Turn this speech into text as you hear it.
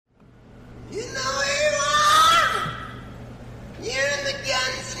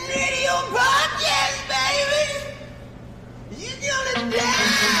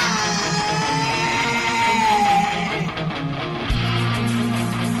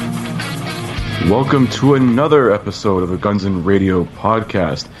Welcome to another episode of the Guns N' Radio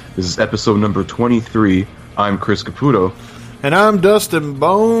podcast. This is episode number 23. I'm Chris Caputo. And I'm Dustin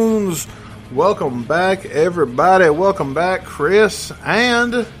Bones. Welcome back, everybody. Welcome back, Chris.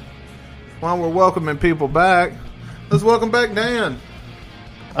 And while we're welcoming people back, let's welcome back Dan.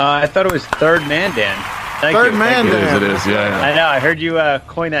 I thought it was Third Man Dan. Thank Third you. Man Dan. It is, yeah. I know. I heard you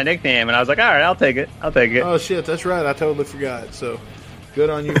coin that nickname, and I was like, all right, I'll take it. Oh, shit, that's right. I totally forgot. So, good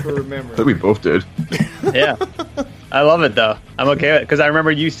on you for I remembering. think we both did. Yeah. I love it, though. I'm okay with it, because I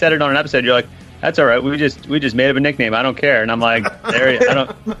remember you said it on an episode. You're like, that's all right. We just made up a nickname. I don't care. And I'm like,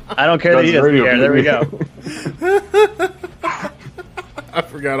 I don't care that he doesn't care. There we go. I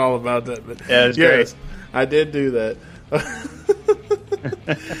forgot all about that. But Yeah, it was yes, great. I did do that.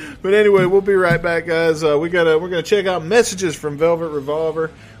 But anyway, we'll be right back, guys. We're gonna check out messages from Velvet Revolver.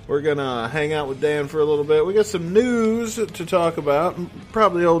 We're gonna hang out with Dan for a little bit. We got some news to talk about.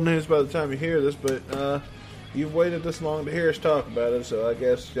 Probably old news by the time you hear this, but you've waited this long to hear us talk about it, so I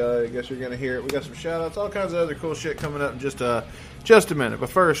guess you're gonna hear it. We got some shout outs, all kinds of other cool shit coming up in just a minute.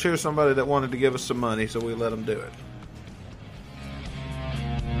 But first, here's somebody that wanted to give us some money, so we let them do it.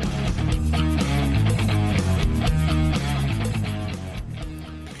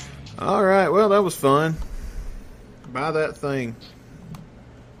 All right, well, that was fun. Buy that thing.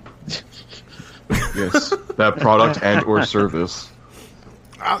 Yes, that product and or service.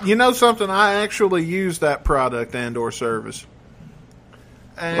 You know something? I actually use that product and or service.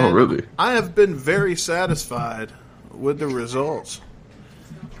 And Oh, really? I have been very satisfied with the results.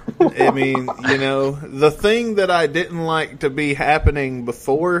 I mean, the thing that I didn't like to be happening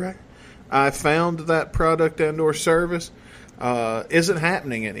before I found that product and or service isn't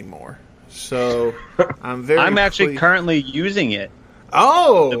happening anymore. So I'm actually pleased. currently using it.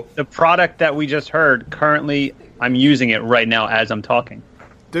 Oh! The product that we just heard, currently, I'm using it right now as I'm talking.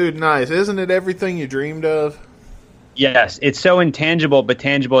 Dude, nice. Isn't it everything you dreamed of? Yes, it's so intangible but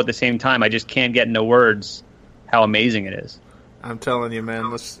tangible at the same time. I just can't get into words how amazing it is. I'm telling you, man,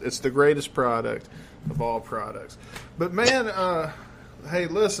 it's the greatest product of all products. But, man, hey,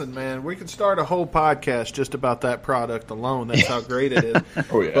 listen, man, we could start a whole podcast just about that product alone. That's how great it is.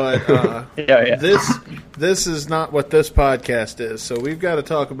 Oh, yeah. But Yeah. this is not what this podcast is. So we've got to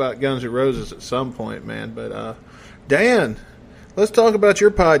talk about Guns N' Roses at some point, man. But, Dan, let's talk about your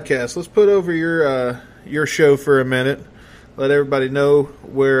podcast. Let's put over your show for a minute. Let everybody know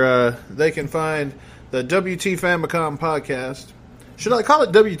where they can find the WT Famicom podcast. Should I call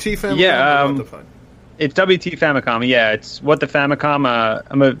it WT Famicom? Yeah, What the fuck? It's WT Famicom. Yeah, it's What the Famicom.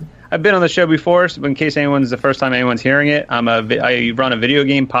 I've been on the show before, so in case the first time anyone's hearing it, I run a video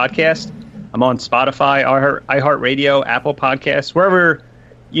game podcast. I'm on Spotify, iHeartRadio, Apple Podcasts, wherever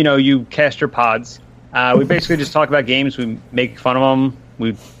you cast your pods. We basically just talk about games. We make fun of them.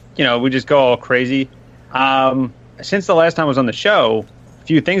 We just go all crazy. Since the last time I was on the show, a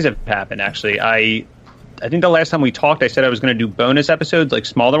few things have happened. Actually, I think the last time we talked, I said I was going to do bonus episodes, like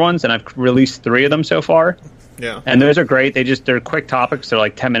smaller ones, and I've released 3 of them so far. Yeah. And those are great. They're quick topics. They're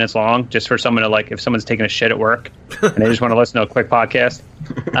like 10 minutes long, just for someone to, if someone's taking a shit at work and they just want to listen to a quick podcast.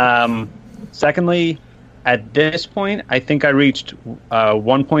 Secondly, at this point, I think I reached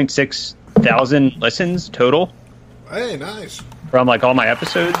 1.6 thousand listens total. Hey, nice. From all my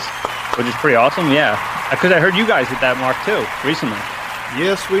episodes, which is pretty awesome. Yeah. Because I heard you guys hit that mark too recently.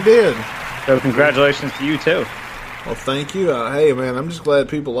 Yes, we did. So congratulations to you too. Well, thank you. Hey, man, I'm just glad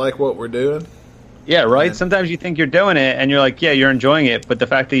people like what we're doing. Yeah, right? Man. Sometimes you think you're doing it, and you're like, yeah, you're enjoying it, but the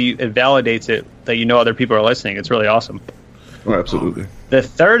fact that it validates it, that other people are listening, it's really awesome. Oh, absolutely. The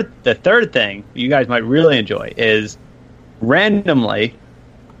third thing you guys might really enjoy is, randomly,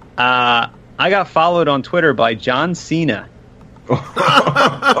 I got followed on Twitter by John Cena.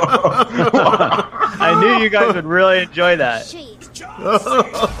 I knew you guys would really enjoy that.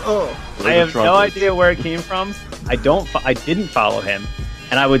 I have no idea where it came from. I didn't follow him,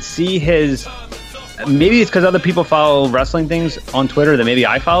 and I would see his. Maybe it's because other people follow wrestling things on Twitter that maybe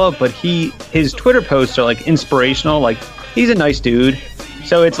I follow, but his Twitter posts are inspirational. He's a nice dude,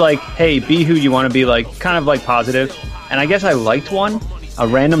 so it's hey, be who you want to be, kind of positive. And I guess I liked one a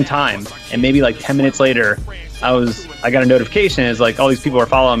random time, and maybe 10 minutes later, I got a notification. It's all these people are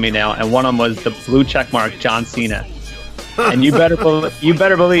following me now, and one of them was the blue checkmark John Cena. And you better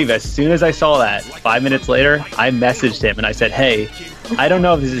believe, as soon as I saw that, 5 minutes later, I messaged him and I said, hey, I don't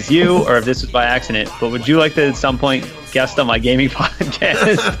know if this is you or if this was by accident, but would you like to at some point guest on my gaming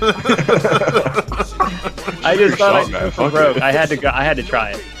podcast? I just thought I'd go for broke. I had to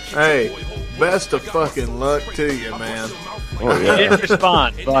try it. Hey, best of fucking luck to you, man. Oh, yeah. He didn't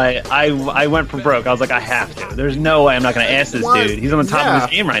respond, but I went for broke. I was like, I have to. There's no way I'm not going to ask this dude. He's on the top of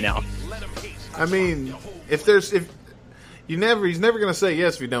his game right now. I mean, if he's never going to say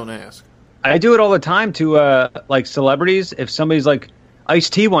yes if you don't ask. I do it all the time to like celebrities. If somebody's like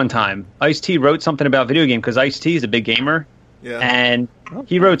Ice-T one time, Ice-T wrote something about video game because Ice-T is a big gamer. Yeah. And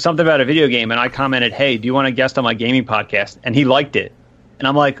he wrote something about a video game, and I commented, "Hey, do you want to guest on my gaming podcast?" And he liked it. And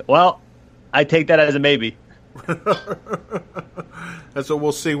I'm like, "Well, I take that as a maybe." And so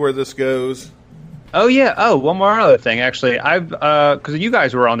we'll see where this goes. Oh yeah. Oh, one more other thing. Actually, I've because you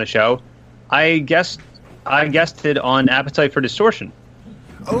guys were on the show, I guested on Appetite for Distortion.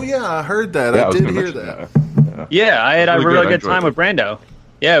 Oh yeah, I heard that. Yeah, I was did gonna hear mention that. Yeah, I had a really good time it. with Brando.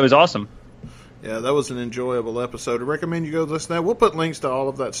 Yeah, it was awesome. Yeah, that was an enjoyable episode. I recommend you go listen to that. We'll put links to all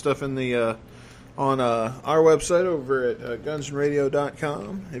of that stuff in the on our website over at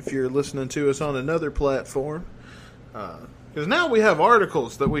gunsradio.com if you're listening to us on another platform. Because now we have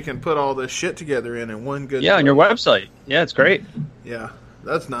articles that we can put all this shit together in one good Yeah, place. on your website. Yeah, it's great. Yeah,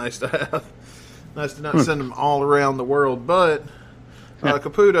 that's nice to have. Nice to not send them all around the world. But,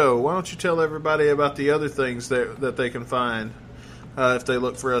 Caputo, why don't you tell everybody about the other things that they can find if they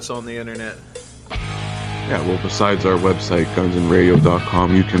look for us on the internet? Yeah, well, besides our website,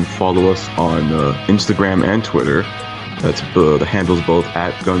 gunsandradio.com, you can follow us on Instagram and Twitter. That's the handles both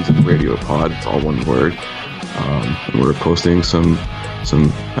at Guns and Radio Pod. It's all one word. And we're posting some,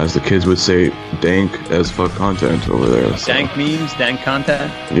 as the kids would say, dank as fuck content over there. So. Dank memes, dank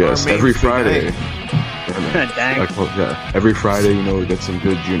content. Yes, every Friday. Dank. Yeah, every Friday, we get some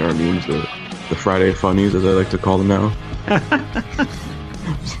good GNR memes. The Friday funnies, as I like to call them now.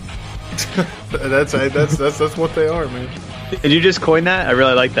 That's what they are, man. Did you just coin that? I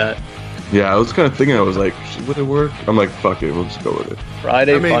really like that. Yeah, I was kind of thinking, I was like, would it work? I'm like, fuck it, we'll just go with it.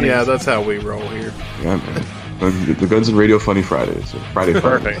 Friday funnies. Yeah, that's how we roll here. Yeah, man. The Guns and Radio Funny Fridays. Friday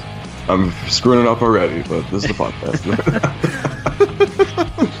Funnies. Perfect. I'm screwing it up already, but this is the podcast.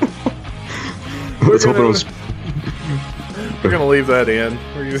 Let's hope We're going to leave that in.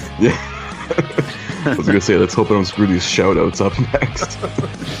 Yeah. I was going to say, let's hope I don't screw these shout-outs up next.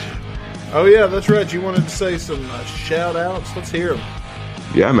 Oh, yeah, that's right. You wanted to say some shout-outs? Let's hear them.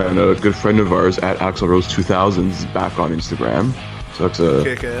 Yeah, man. A good friend of ours at AxelRose2000 is back on Instagram. So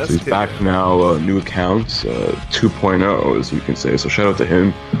he's back now, new accounts, 2.0, as you can say. So shout out to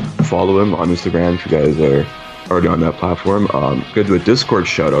him. Follow him on Instagram if you guys are already on that platform. Gonna do a Discord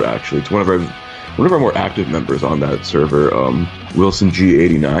shout out actually to one of our more active members on that server, Wilson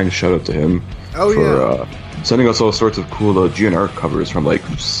G89. Shout out to him for sending us all sorts of cool GNR covers from like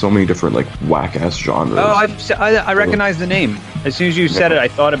so many different like whack ass genres. Oh, I recognize the name. As soon as you said it, I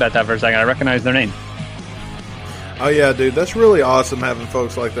thought about that for a second. I recognize their name. Oh, yeah, dude. That's really awesome having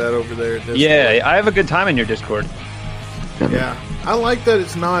folks like that over there. Yeah, I have a good time in your Discord. Yeah. I like that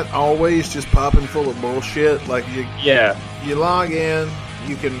it's not always just popping full of bullshit. Like, you log in,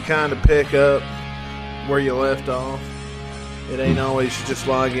 you can kind of pick up where you left off. It ain't always just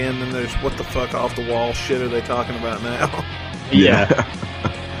log in and there's what the fuck off the wall shit are they talking about now? Yeah.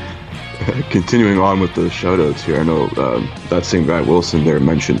 Continuing on with the shoutouts here, I know that same guy Wilson there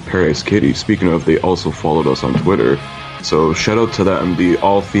mentioned Paradise Kitty. Speaking of, they also followed us on Twitter. So shout out to them, the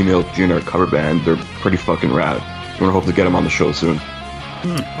all-female GNR cover band. They're pretty fucking rad. We're gonna hope to get them on the show soon.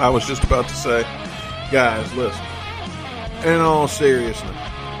 I was just about to say, guys, listen. In all seriousness,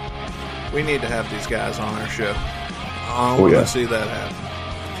 we need to have these guys on our show. I want to see that happen.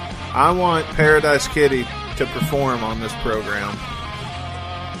 I want Paradise Kitty to perform on this program.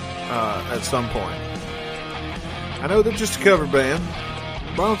 At some point. I know they're just a cover band,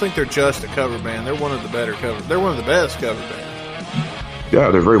 but I don't think they're just a cover band. They're one of the best cover bands.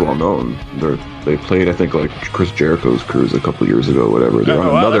 Yeah, they're very well known. They played, I think, like Chris Jericho's cruise a couple years ago, whatever. They're on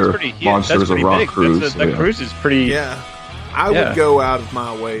another Monsters of Rock cruise. That cruise is pretty. Yeah, I would go out of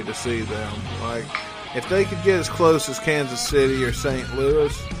my way to see them. Like, if they could get as close as Kansas City or St.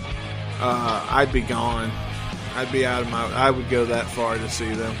 Louis, I'd be gone. I'd be out of my. I would go that far to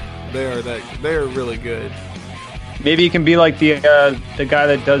see them. They are really good. Maybe you can be like the guy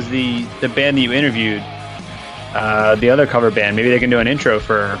that does the band that you interviewed, the other cover band. Maybe they can do an intro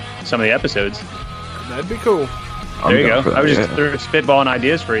for some of the episodes. That'd be cool. There you go. I was just spitballing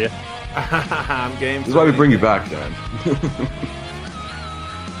ideas for you. I'm game. This is why we bring you back, Dan.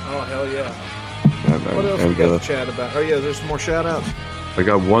 Oh hell yeah! Yeah, What else we got to chat about? Oh yeah, there's some more shout outs. I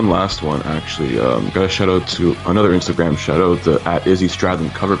got one last one, actually. Got a shout-out to another Instagram shout-out at Izzy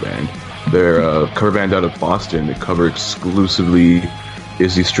Stradlin Cover Band. They're a cover band out of Boston. They cover exclusively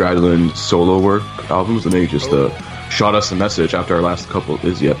Izzy Stradlin solo work albums, and they just shot us a message after our last couple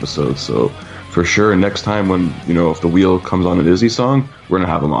Izzy episodes. So, for sure, next time when, if the wheel comes on an Izzy song, we're going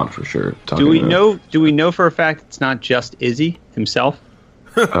to have them on for sure. Do we know for a fact it's not just Izzy himself?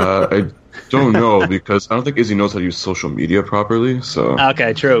 Don't know because I don't think Izzy knows how to use social media properly. So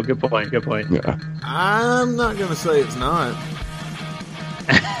Okay, true. Good point. Good point. yeah, I'm not going to say it's not.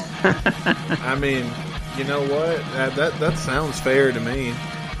 I mean, you know what? That sounds fair to me.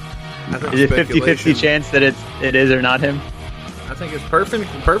 I think Is it 50-50 chance that it is or not him? I think it's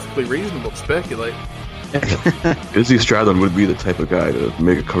perfectly reasonable to speculate. Izzy Stradlin would be the type of guy to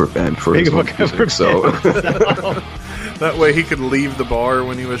make a cover band for his own music. So that way he could leave the bar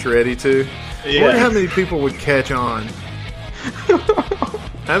when he was ready to. Yeah. I wonder how many people would catch on.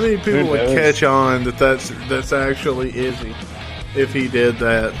 How many people would catch on that's actually Izzy if he did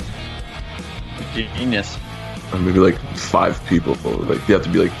that? Genius. maybe like 5 people. Like you have to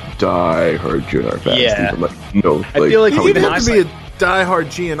be like die-hard GNR fans. Yeah. Like, no, I feel like you'd have to be a die-hard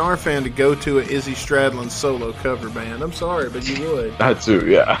GNR fan to go to an Izzy Stradlin solo cover band. I'm sorry, but you would. That too,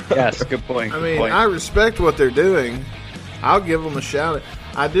 yeah. Yes, good point. I mean, I respect what they're doing. I'll give them a shout.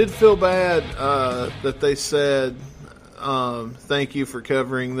 I did feel bad that they said, thank you for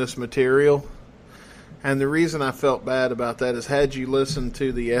covering this material. And the reason I felt bad about that is had you listened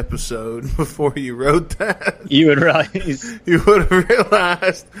to the episode before you wrote that, you would realize. You would have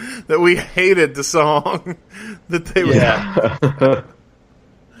realized that we hated the song. That they were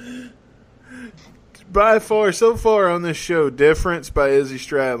by far, so far on this show, Difference by Izzy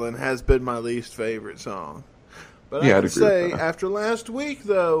Stradlin has been my least favorite song. But I would say, after last week,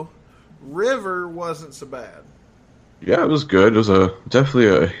 though, River wasn't so bad. Yeah, it was good. It was definitely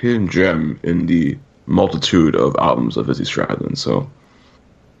a hidden gem in the multitude of albums of Izzy Stradlin. So, all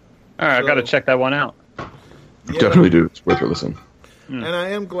right, I got to check that one out. Yeah. Definitely do. It's worth a listen. And I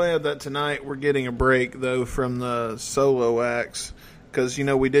am glad that tonight we're getting a break, though, from the solo acts. Because, you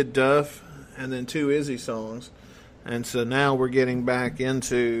know, we did Duff and then 2 Izzy songs. And so now we're getting back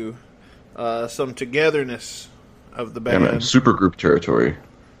into some togetherness of the band. Yeah, man. Supergroup territory.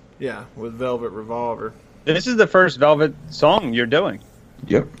 Yeah, with Velvet Revolver. This is the first Velvet song you're doing.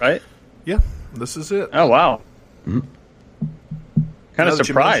 Yep. Right? Yeah, this is it. Oh, wow. Mm-hmm. Kind of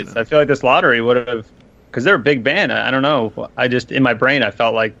surprised. I feel like this lottery would have... Because they're a big band. I don't know. I just, in my brain, I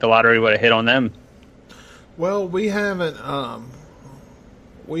felt like the lottery would have hit on them. Well, we haven't... What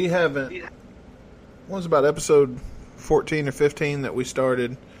was about episode 14 or 15 that we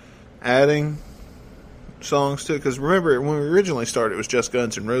started adding songs to? Because remember, when we originally started, it was just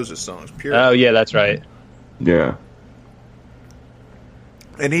Guns N' Roses songs. Pure. Oh, yeah, that's right. Yeah.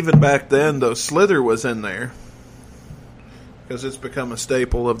 And even back then, though, Slither was in there. Because it's become a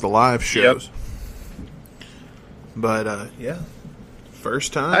staple of the live shows. Yep. But, yeah.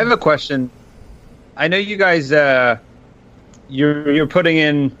 First time. I have a question. I know you guys, you're putting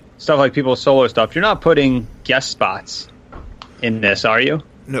in stuff like people's solo stuff. You're not putting guest spots in this, are you?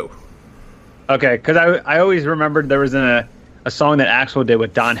 No. Okay, because I always remembered there was a song that Axl did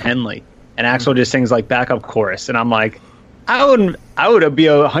with Don Henley, and Axl just sings like backup chorus, and I'm like, I would be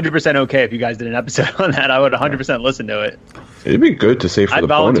 100% okay if you guys did an episode on that. I would 100% listen to it. It'd be good to say for I'd the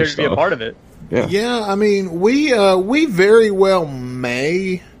volunteer bonus to be a part of it. Yeah, I mean, we very well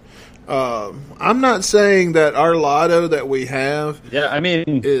may. I'm not saying that our lotto that we have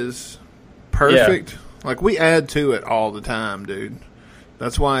is perfect. Yeah. Like, we add to it all the time, dude.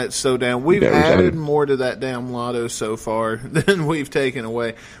 That's why it's so damn... We've added more to that damn lotto so far than we've taken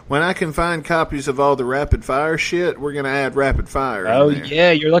away. When I can find copies of all the rapid fire shit, we're going to add rapid fire. Oh,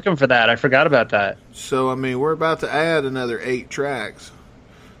 yeah, you're looking for that. I forgot about that. So, I mean, we're about to add another 8 tracks.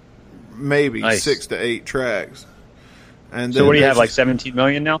 Maybe 6 to 8 tracks. And so what do you have, like 17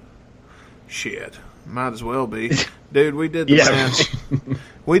 million now? Shit. Might as well be. Dude, we did the math.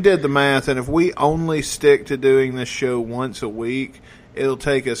 We did the math, and if we only stick to doing this show once a week, it'll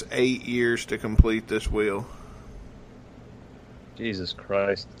take us 8 years to complete this wheel. Jesus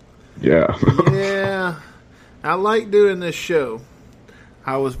Christ. Yeah. Yeah. I like doing this show.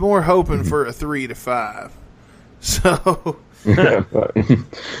 I was more hoping for a 3 to 5. So...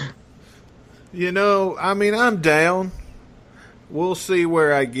 You know, I mean, I'm down. We'll see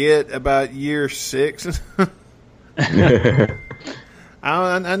where I get about year 6.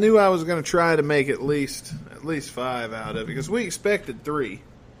 I knew I was going to try to make at least 5 out of it, because we expected 3.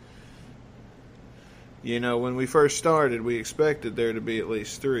 You know, when we first started, we expected there to be at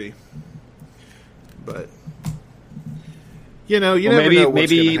least 3. But, you know, you never know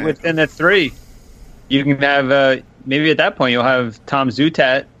what's maybe within the 3, you can have, maybe at that point you'll have Tom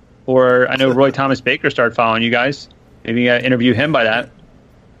Zutaut. Or I know Roy Thomas Baker started following you guys. Maybe interview him by that.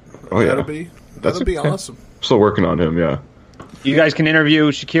 Oh yeah, that'll be awesome. Still working on him, yeah. You guys can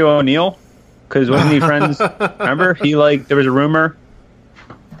interview Shaquille O'Neal, because wasn't he friends? Remember, there was a rumor.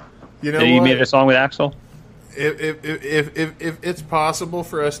 You know, that he made a song with Axl. if it's possible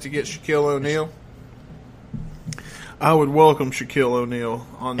for us to get Shaquille O'Neal, I would welcome Shaquille O'Neal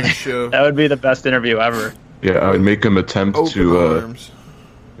on this show. That would be the best interview ever. Yeah, I would make him attempt arms.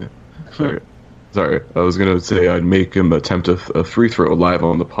 Sorry, I was gonna say I'd make him attempt a free throw live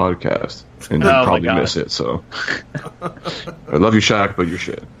on the podcast, and he'd probably miss it. So, I love you, Shaq, but you're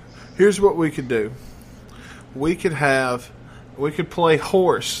shit. Here's what we could do: we could play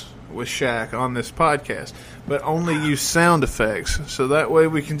horse with Shaq on this podcast, but only use sound effects. So that way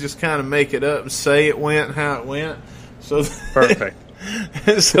we can just kind of make it up and say it went how it went. So perfect.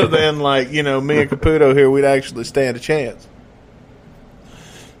 So then, me and Caputo here, we'd actually stand a chance.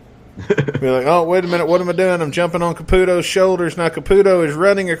 Be like, oh, wait a minute, what am I doing? I'm jumping on Caputo's shoulders. Now Caputo is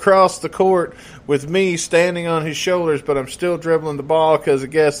running across the court with me standing on his shoulders, but I'm still dribbling the ball because I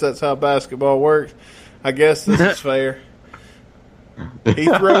guess that's how basketball works. I guess this is fair. He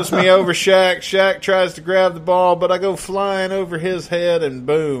throws me over Shaq. Shaq tries to grab the ball, but I go flying over his head and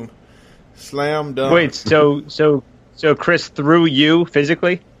boom. Slam dunk. Wait, so Chris threw you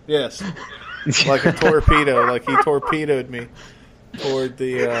physically? Yes. Like a torpedo, like he torpedoed me toward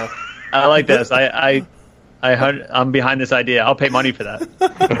the I like this. I'm behind this idea. I'll pay money for that.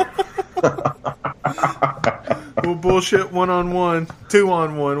 We'll bullshit 1-on-1,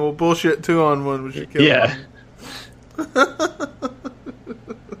 2-on-1. We'll bullshit 2-on-1 with Shaquille. Yeah.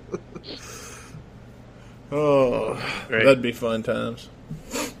 Oh, great. That'd be fun times.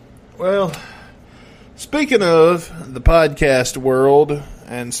 Well, speaking of the podcast world,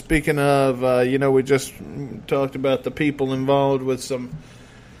 and speaking of, we just talked about the people involved with some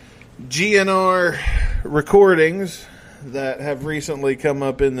GNR recordings that have recently come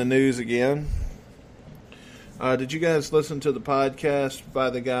up in the news again. Did you guys listen to the podcast by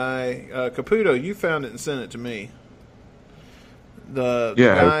the guy, Caputo? You found it and sent it to me. The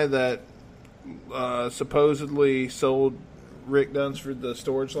guy that supposedly sold Rick Dunsford the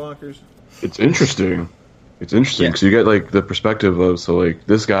storage lockers. It's interesting. It's interesting because you get the perspective of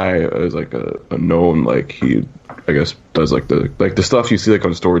this guy is a known he I guess does the stuff you see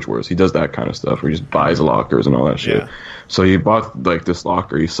on Storage Wars. He does that kind of stuff where he just buys lockers and all that shit. Yeah. So he bought this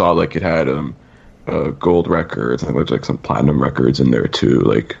locker. He saw it had gold records and looked some platinum records in there too,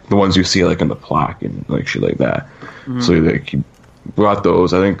 the ones you see in the plaque and shit like that. Mm-hmm. So he brought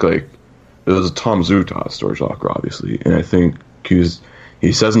those. I think it was a Tom Zutaut storage locker, obviously, and I think he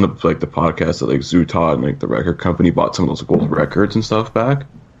says in the podcast that Zutaut and the record company bought some of those gold records and stuff back.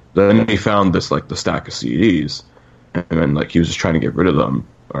 Then he found this the stack of CDs, and then he was just trying to get rid of them,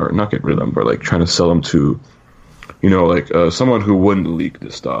 or not get rid of them, but trying to sell them to someone who wouldn't leak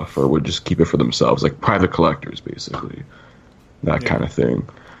this stuff or would just keep it for themselves, private collectors, basically, that kind of thing.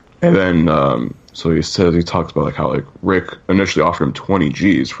 And then so he talks about how Rick initially offered him 20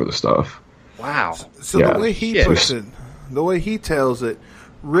 G's for the stuff. Wow. So the way he puts it, the way he tells it,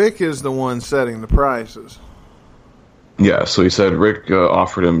 Rick is the one setting the prices. Yeah, so he said Rick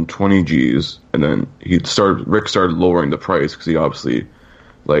offered him 20 G's, and then Rick started lowering the price because he obviously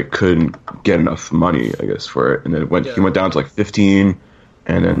couldn't get enough money, I guess, for it, and then he went down to 15,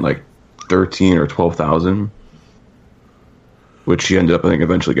 and then 13 or 12,000, which he ended up I think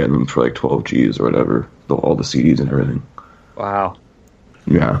eventually getting them for 12 G's or whatever, all the CDs and everything. Wow.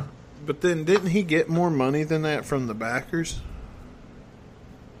 Yeah. But then didn't he get more money than that from the backers?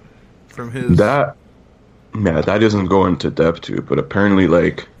 From his that doesn't go into depth to, but apparently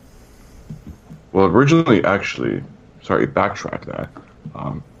originally actually, sorry, backtrack that.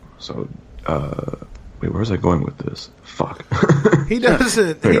 Wait, where's I going with this? Fuck. He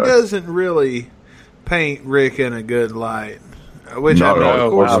doesn't really paint Rick in a good light. Which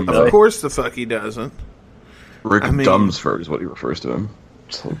of course the fuck he doesn't. Rick Dunsford is what he refers to him.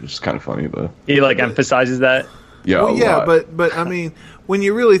 So it's kind of funny, but he emphasizes that. Yeah, well, yeah, but I mean, when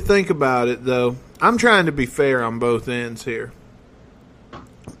you really think about it, though, I'm trying to be fair on both ends here.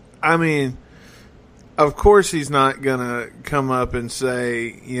 I mean, of course he's not gonna come up and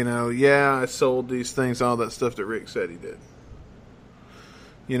say, I sold these things, all that stuff that Rick said he did.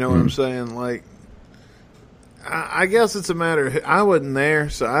 You know what I'm saying? I guess it's a matter of, I wasn't there,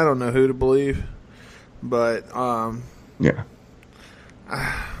 so I don't know who to believe. But yeah.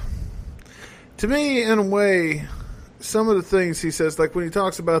 To me, in a way, some of the things he says, when he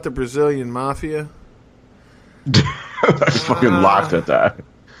talks about the Brazilian mafia. I fucking laughed at that.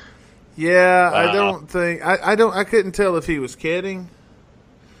 Yeah, I don't think I couldn't tell if he was kidding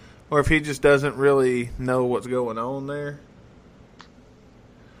or if he just doesn't really know what's going on there.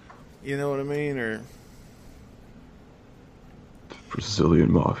 You know what I mean? Or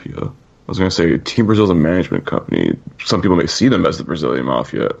Brazilian mafia. I was going to say, Team Brazil's a management company. Some people may see them as the Brazilian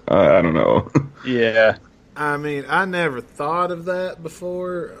mafia. I don't know. Yeah. I mean, I never thought of that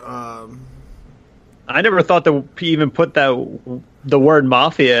before. I never thought to even put the word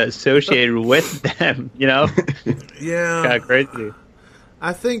mafia associated with them, you know? Yeah. Kind of crazy.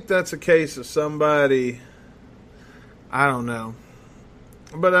 I think that's a case of somebody, I don't know.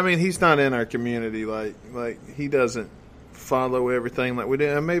 But, I mean, he's not in our community. Like he doesn't follow everything like we do.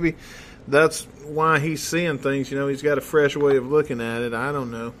 And maybe that's why he's seeing things. You know, he's got a fresh way of looking at it. I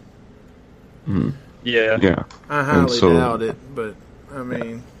don't know. Yeah. I highly doubt it, but, I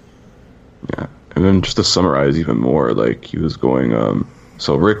mean. Yeah. And then just to summarize even more, like, he was going,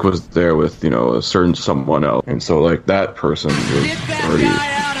 so Rick was there with, a certain someone else. And so, like, that person was already,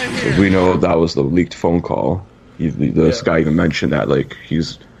 so we know that was the leaked phone call. This guy even mentioned that, like,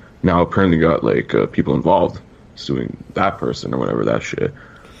 he's now apparently got, like, people involved suing that person or whatever that shit.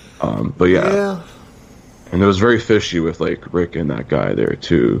 But yeah. And it was very fishy with, like, Rick and that guy there,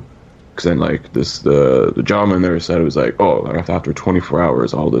 too. Because then, like, the gentleman there said it was like, oh, after 24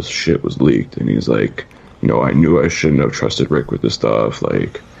 hours, all this shit was leaked. And he's like, I knew I shouldn't have trusted Rick with this stuff,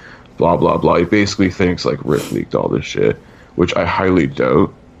 like, blah, blah, blah. He basically thinks, like, Rick leaked all this shit, which I highly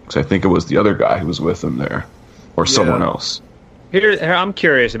doubt, because I think it was the other guy who was with him there, or someone else. Here, I'm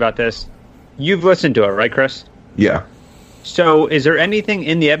curious about this. You've listened to it, right, Chris? Yeah. So is there anything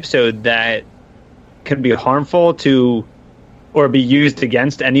in the episode that could be harmful to or be used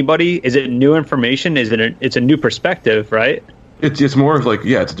against anybody? Is it new information? It's a new perspective, right? It's more of like,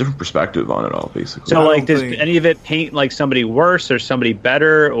 it's a different perspective on it all, basically. So, like, does any of it paint, like, somebody worse or somebody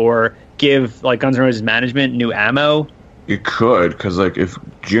better, or give, like, Guns N' Roses management new ammo? It could, because, like, if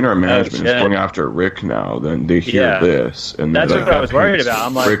GNR management is going after Rick now, then they hear this. And that's like, what I was worried about.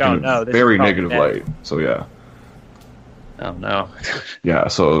 I'm like, Rick oh, no. This very is negative light. So, yeah. Oh, no. Yeah,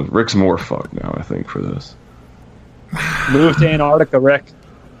 so Rick's more fucked now, I think, for this. Move to Antarctica, Rick.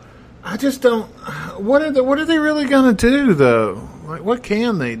 I just don't. What are they really gonna do though? Like, what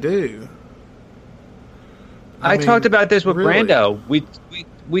can they do? I mean, talked about this with Brando.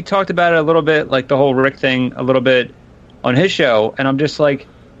 We talked about it a little bit, like the whole Rick thing, a little bit on his show, and I'm just like,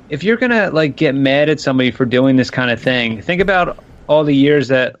 if you're gonna like get mad at somebody for doing this kind of thing, think about all the years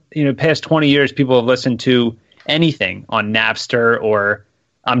that past 20 years, people have listened to anything on Napster, or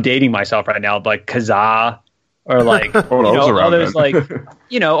I'm dating myself right now, like Kazaa. Or like, all those like,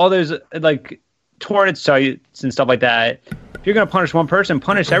 all those like torrent sites and stuff like that. If you're gonna punish one person,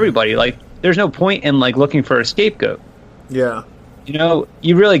 punish everybody. Like, there's no point in like looking for a scapegoat. Yeah,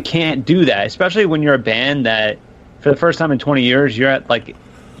 you really can't do that, especially when you're a band that, for the first time in 20 years, you're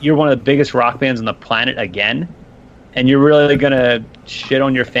one of the biggest rock bands on the planet again, and you're really gonna shit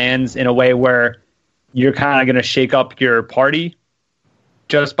on your fans in a way where you're kind of gonna shake up your party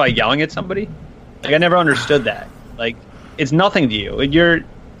just by yelling at somebody. Like, I never understood that. Like, it's nothing to you.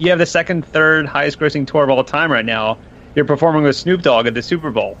 You have the second, third highest grossing tour of all time right now. You're performing with Snoop Dogg at the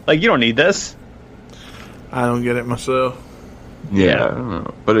Super Bowl. Like, you don't need this. I don't get it myself. Yeah, I don't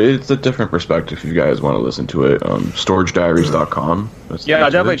know. But it's a different perspective if you guys want to listen to it. StorageDiaries.com. Yeah,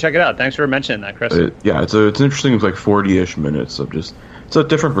 I'll definitely check it out. Thanks for mentioning that, Chris. It's interesting. It's like 40-ish minutes of just... It's a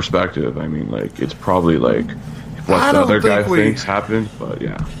different perspective. I mean, like, it's probably like what the other guy thinks happened, but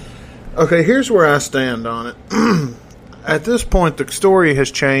yeah. Okay, here's where I stand on it. At this point, the story has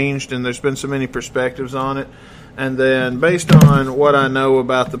changed, and there's been so many perspectives on it. And then, based on what I know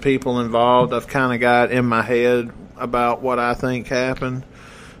about the people involved, I've kind of got in my head about what I think happened.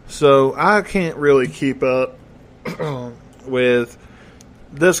 So I can't really keep up with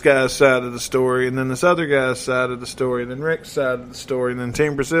this guy's side of the story, and then this other guy's side of the story, and then Rick's side of the story, and then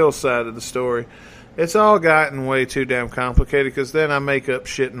Team Brazil's side of the story. It's all gotten way too damn complicated, because then I make up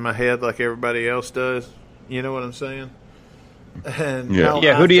shit in my head like everybody else does. You know what I'm saying? And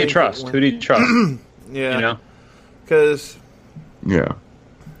who do you trust? Who do you trust? Yeah. Because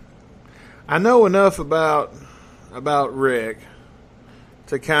I know enough about Rick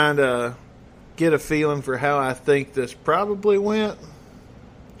to kind of get a feeling for how I think this probably went.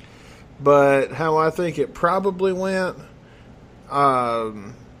 But how I think it probably went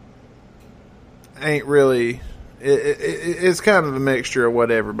ain't really... It's kind of a mixture of what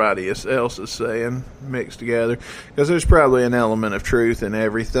everybody else is saying mixed together, because there's probably an element of truth in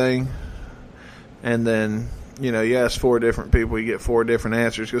everything. And then, you ask 4 different people, you get 4 different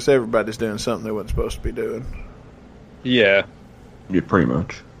answers, because everybody's doing something they wasn't supposed to be doing. Yeah, pretty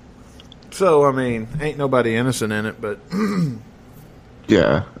much. So, I mean, ain't nobody innocent in it, but...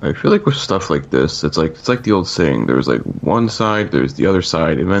 Yeah, I feel like with stuff like this, it's like the old saying, there's like one side, there's the other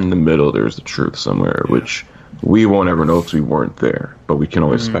side, and then in the middle there's the truth somewhere, which we won't ever know because we weren't there, but we can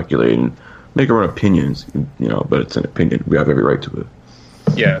always speculate and make our own opinions, but it's an opinion. We have every right to it.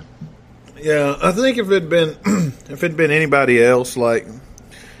 Yeah. Yeah, I think if it'd been anybody else, like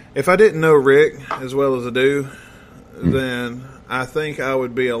if I didn't know Rick as well as I do, then I think I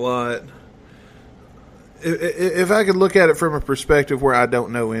would be a lot. If I could look at it from a perspective where I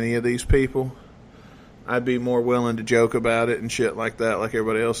don't know any of these people, I'd be more willing to joke about it and shit like that, like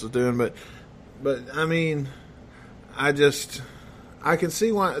everybody else is doing. But I mean, I can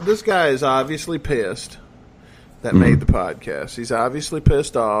see why this guy is obviously pissed that made the podcast. He's obviously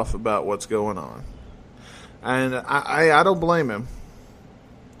pissed off about what's going on, and I don't blame him.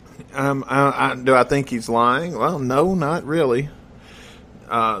 Do I think he's lying? Well, no, not really.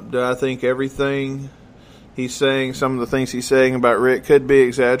 Do I think everything he's saying, some of the things he's saying about Rick could be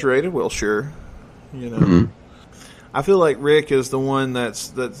exaggerated? Well, sure. You know, I feel like Rick is the one that's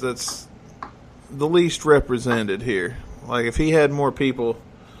the least represented here. Like if he had more people.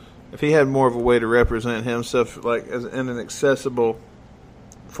 If he had more of a way to represent himself, like in an accessible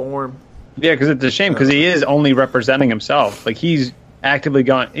form. Yeah, because it's a shame because he is only representing himself. Like he's actively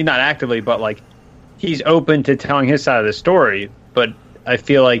not actively, but like he's open to telling his side of the story. But I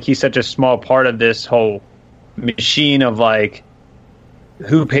feel like he's such a small part of this whole machine of like,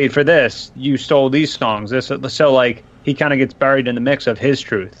 who paid for this? You stole these songs. So like he kind of gets buried in the mix of his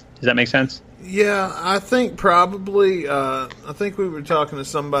truth. Does that make sense? Yeah, I think probably. I think we were talking to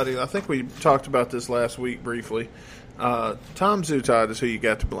somebody. I think we talked about this last week briefly. Tom Zutaut is who you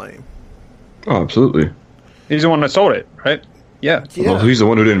got to blame. Oh, absolutely. He's the one that sold it, right? Yeah. Well, he's the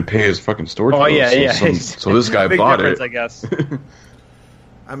one who didn't pay his fucking storage bill. Oh, yeah. So this guy bought it. I guess.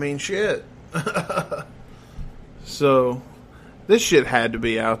 I mean, shit. So this shit had to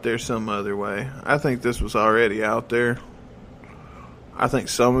be out there some other way. I think this was already out there. I think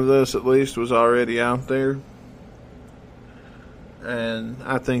some of this, at least, was already out there. And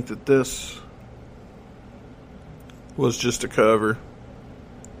I think that this was just a cover.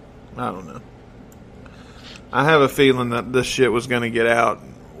 I don't know. I have a feeling that this shit was going to get out,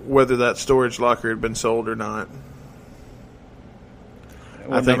 whether that storage locker had been sold or not.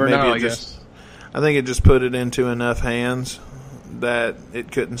 I think it just put it into enough hands that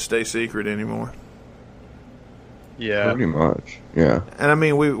it couldn't stay secret anymore. Yeah, pretty much. Yeah, and I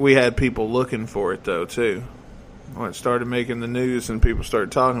mean, we had people looking for it though too. When it started making the news and people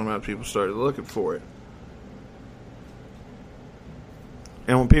started talking about it, people started looking for it.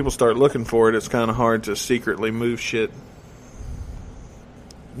 And when people start looking for it, it's kind of hard to secretly move shit,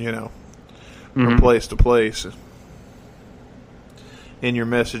 you know, from place to place. In your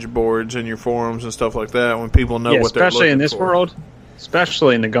message boards and your forums and stuff like that, when people know what they're looking for. Especially in this world,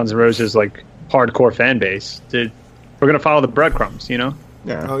 especially in the Guns N' Roses like hardcore fan base, we're going to follow the breadcrumbs, you know?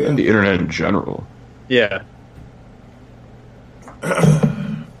 Yeah. Oh, yeah. And the internet in general. Yeah.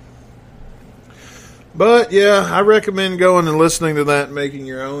 But, yeah, I recommend going and listening to that and making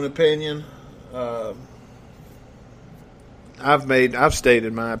your own opinion. I've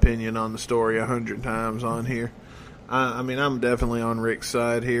stated my opinion on the story 100 times on here. I mean, I'm definitely on Rick's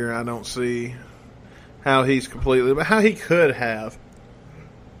side here. I don't see how how he could have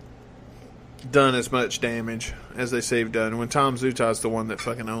done as much damage as they say he's done when Tom Zutaut's the one that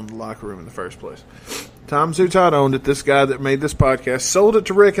fucking owned the locker room in the first place. Tom Zutaut owned it. This guy that made this podcast sold it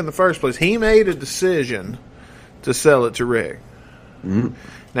to Rick in the first place. He made a decision to sell it to Rick. Mm-hmm.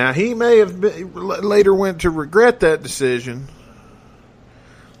 Now, he may have later went to regret that decision,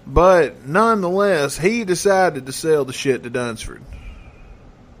 but nonetheless, he decided to sell the shit to Dunsford.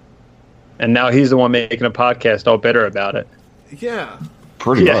 And now he's the one making a podcast all bitter about it. Yeah.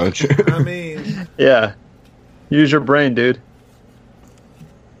 Pretty much. I mean... Yeah. Use your brain, dude.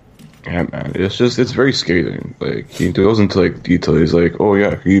 Yeah, man. It's very scathing. Like, he goes into, like, detail. He's like, oh,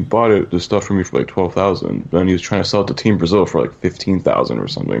 yeah, he bought the stuff from me for, like, $12,000. Then he was trying to sell it to Team Brazil for, like, $15,000 or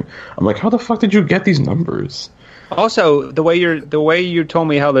something. I'm like, how the fuck did you get these numbers? Also, the way you told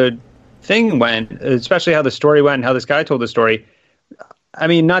me how the thing went, especially how the story went and how this guy told the story, I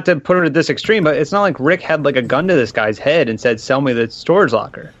mean, not to put it at this extreme, but it's not like Rick had like a gun to this guy's head and said, sell me the storage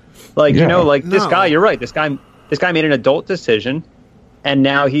locker. Like, yeah. You know, like this guy, you're right. This guy made an adult decision, and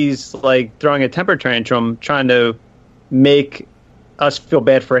now he's like throwing a temper tantrum trying to make us feel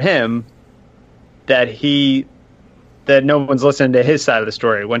bad for him that no one's listening to his side of the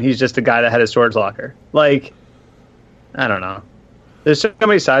story when he's just a guy that had a storage locker. Like, I don't know. There's so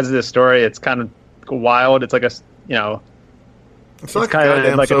many sides of this story. It's kind of wild. It's like it's kind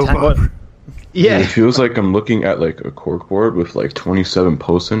of like a tangle. Yeah, it feels like I'm looking at like a corkboard with like 27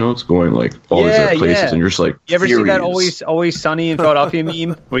 post-it notes going like all these other places, and you're just like, you ever see that always sunny in Philadelphia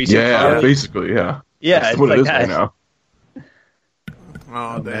meme? Where you basically, yeah. That's what it is right now.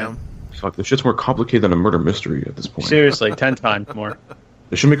 Oh damn! Fuck, this shit's more complicated than a murder mystery at this point. Seriously, 10 times more.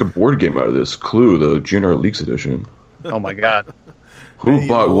 They should make a board game out of this. Clue, the GNR Leaks edition. Oh my god. Who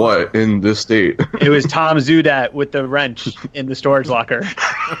bought what in this state? It was Tom Zudat with the wrench in the storage locker.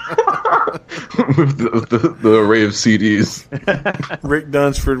 With the array of CDs. Rick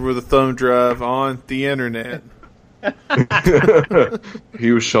Dunsford with a thumb drive on the internet. He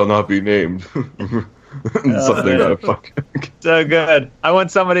who shall not be named. Something that fucking... So good. I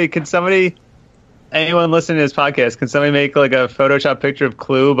want somebody. Anyone listening to this podcast, can somebody make like a Photoshop picture of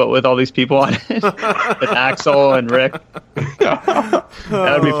Clue, but with all these people on it? With Axel and Rick. That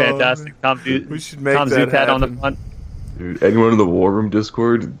would be fantastic. We should make Tom that Zutat happen. on the front. Dude, anyone in the War Room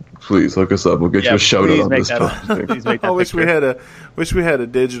Discord, please hook us up. We'll get you a shout out on this topic. Please make that I wish picture. we had a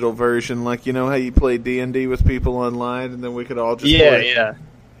digital version, like you know how you play D&D with people online, and then we could all just Yeah, play. yeah.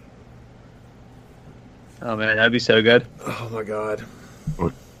 Oh man, that'd be so good. Oh my god.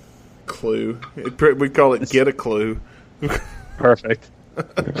 What? Clue. We call it Get a Clue. Perfect.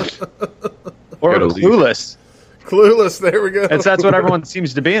 Or Gotta leave. Clueless. Clueless. There we go. That's what everyone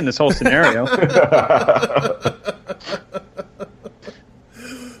seems to be in this whole scenario.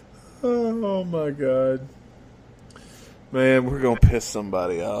 Oh my god. Man, we're gonna piss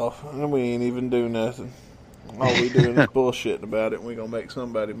somebody off. And we ain't even do nothing. All we doing is bullshitting about it, and we gonna make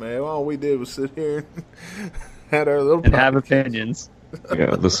somebody mad. All we did was sit here and had our little And have podcast. opinions.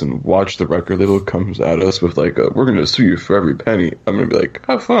 Yeah, listen, watch the record label comes at us with like, we're going to sue you for every penny. I'm going to be like,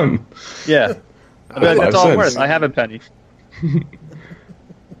 have fun. Yeah. I'd be like, that's 5 all cents. worth. I have a penny.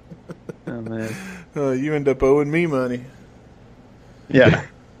 Oh man. You end up owing me money. Yeah.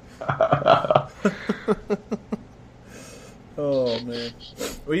 Oh man.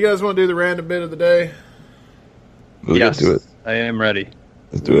 Well, you guys want to do the random bit of the day? Let's do it. I am ready.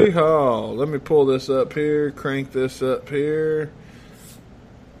 Let's do it. Yeehaw. Let me pull this up here. Crank this up here.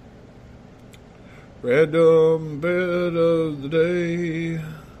 Random bit of the day.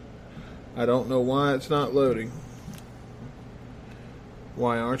 I don't know why it's not loading.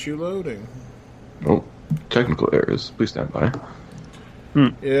 Why aren't you loading? Oh, technical errors. Please stand by.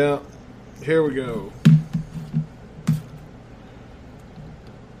 Yeah. Here we go.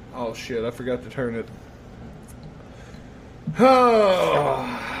 Oh shit, I forgot to turn it.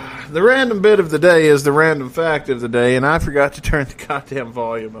 Oh, the random bit of the day is the random fact of the day, and I forgot to turn the goddamn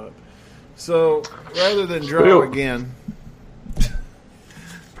volume up. So, rather than draw again...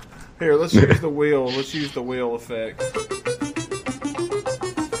 Here, let's use the wheel. Let's use the wheel effect.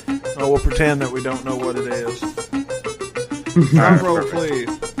 Oh, we'll pretend that we don't know what it is. Drum roll, please.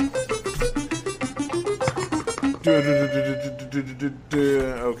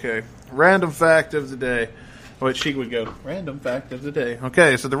 Okay. Random fact of the day. Wait, she would go. Random fact of the day.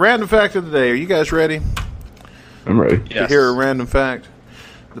 Okay, so the random fact of the day. Are you guys ready I'm ready. to hear a random fact?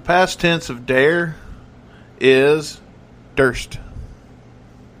 The past tense of dare is durst.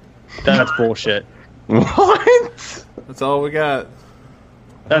 That's bullshit. What? That's all we got.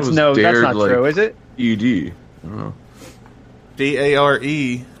 That's was not dared, true, is it? ED. I don't know.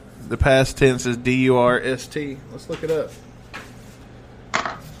 D-A-R-E. The past tense is D-U-R-S-T. Let's look it up.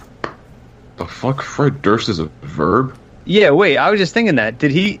 The fuck? Fred Durst is a verb? Yeah, wait, I was just thinking that.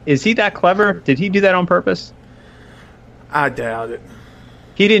 Is he that clever? Did he do that on purpose? I doubt it.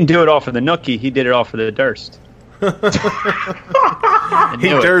 He didn't do it all for the nookie, he did it all for the Durst. He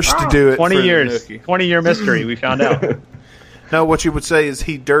durst to do it 20 for years. the nookie. 20-year mystery, we found out. No, what you would say is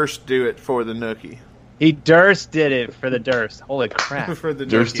he durst do it for the nookie. He Durst did it for the Durst. Holy crap. For the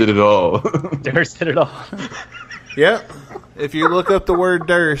Durst nookie. did it all. Durst did it all. Yep. If you look up the word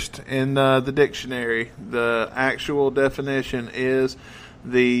durst in the dictionary, the actual definition is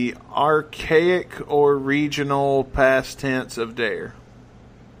the archaic or regional past tense of dare.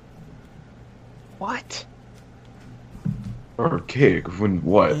 What? Archaic. When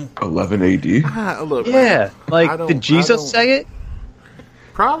what? 11 AD? Look, Yeah. I Like, don't- did I Jesus don't- say it?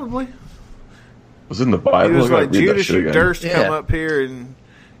 Probably. Was it in the He Bible? was I gotta like, read that Judas, shit you again. durst Yeah. come up here and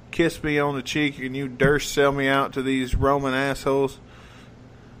kiss me on the cheek, and you durst sell me out to these Roman assholes.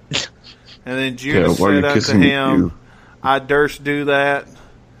 And then Judas why are you said unto kissing me, him, you? I durst do that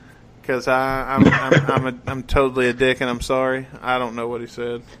because I'm totally a dick and I'm sorry. I don't know what he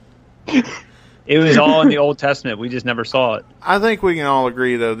said. It was all in the Old Testament. We just never saw it. I think we can all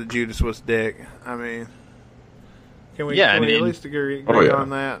agree, though, that Judas was a dick. I mean, can we, Yeah, can I we at mean- least agree Oh, yeah. on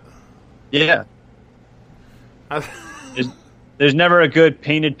that? Yeah. I, There's never a good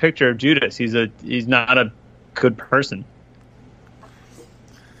painted picture of Judas. He's not a good person.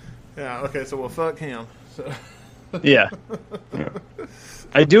 yeah, okay, so we'll fuck him. So. Yeah.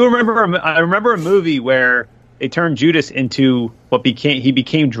 I remember a movie where they turned Judas into he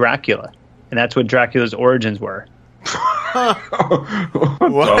became Dracula, and that's what Dracula's origins were.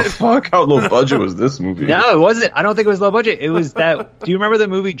 What the fuck? How low budget was this movie? No, it wasn't. I don't think it was low budget. It was that. Do you remember the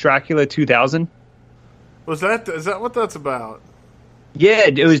movie Dracula 2000? Is that what that's about? Yeah,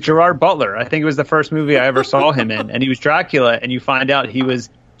 it was Gerard Butler. I think it was the first movie I ever saw him in, and he was Dracula, and you find out he was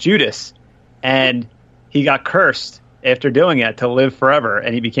Judas, and he got cursed after doing it to live forever,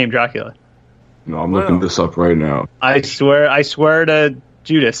 and he became Dracula. No, I'm looking this up right now. I swear to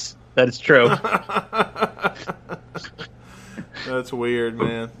Judas that it's true. That's weird,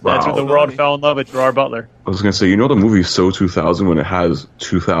 man. Wow. That's when the world fell in love with Gerard Butler. I was gonna say, you know, the movie So 2000 when it has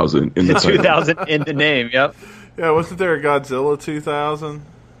 2000 in the title. 2000 in the name. Yep. Yeah, wasn't there a Godzilla 2000?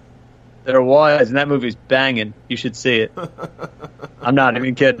 There was, and that movie's banging. You should see it. I'm not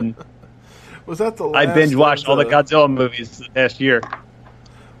even kidding. Was that the last? I binge watched all the Godzilla movies the past year.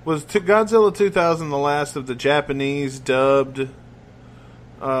 Was Godzilla 2000 the last of the Japanese dubbed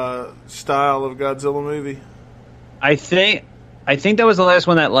style of Godzilla movie? I think that was the last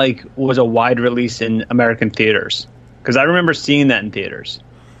one that was a wide release in American theaters, because I remember seeing that in theaters,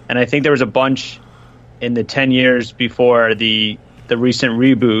 and I think there was a bunch in the 10 years before the recent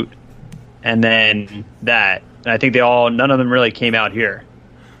reboot, and then that. And I think none of them really came out here.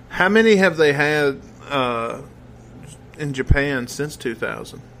 How many have they had in Japan since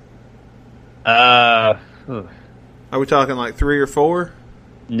 2000? Are we talking like 3 or 4?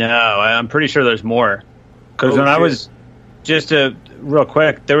 No, I'm pretty sure there's more. Because I was, real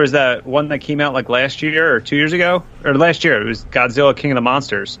quick, there was that one that came out like last year or 2 years ago, or last year. It was Godzilla King of the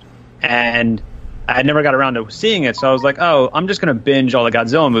Monsters, and I had never got around to seeing it, so I was like, oh, I'm just going to binge all the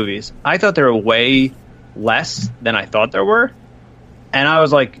Godzilla movies. I thought there were way less than I thought there were, and I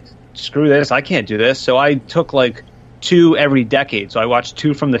was like, screw this, I can't do this. So I took like 2 every decade. So I watched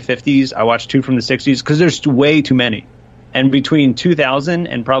 2 from the 50s, I watched 2 from the 60s, because there's way too many. And between 2000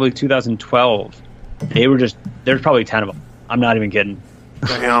 and probably 2012, there's probably 10 of them. I'm not even kidding.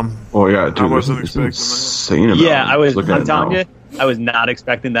 Damn. Oh yeah, dude, I wasn't it's expecting insane that. amount. Yeah, I'm telling you. you, I was not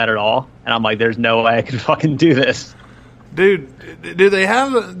expecting that at all. And I'm like, there's no way I could fucking do this. Dude, do they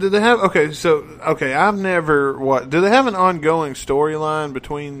have I've never do they have an ongoing storyline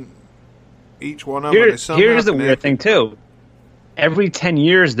between each one of them? Here's the weird thing too. Every 10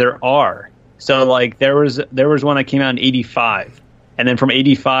 years there are. So like there was one that came out in 85, and then from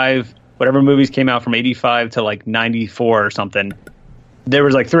 85, whatever movies came out from 85 to like 94 or something, there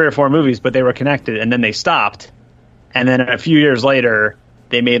was like 3 or 4 movies, but they were connected, and then they stopped. And then a few years later,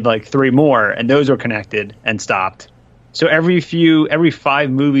 they made like 3 more, and those were connected and stopped. So every 5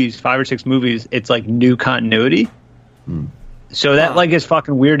 or 6 movies, it's like new continuity. So that is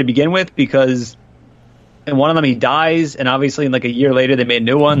fucking weird to begin with, because in one of them he dies, and obviously in like a year later they made a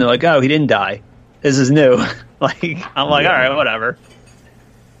new one. They're like, oh, he didn't die. This is new. I'm like, all right, whatever.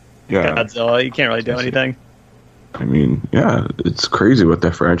 Yeah, Godzilla, you can't really do anything. I mean, yeah, it's crazy what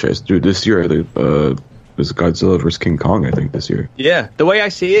that franchise. Dude, this year was Godzilla vs. King Kong, I think, this year. Yeah, the way I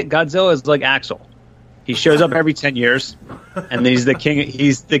see it, Godzilla is like Axel. He shows up every 10 years, and he's the king.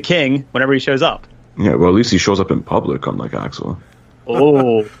 He's the king whenever he shows up. Yeah, well, at least he shows up in public, unlike Axel.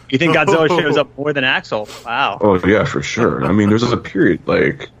 Oh, you think Godzilla shows up more than Axel? Wow. Oh, yeah, for sure. I mean, there's a period,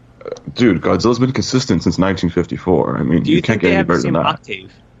 dude, Godzilla's been consistent since 1954. I mean, you can't get any better than that.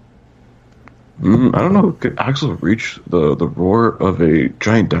 Octave? I don't know. Could Axel reach the roar of a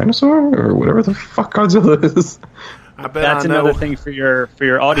giant dinosaur or whatever the fuck Godzilla is? That's another thing for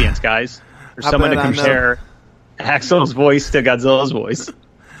your audience, guys. For someone to compare Axel's voice to Godzilla's voice.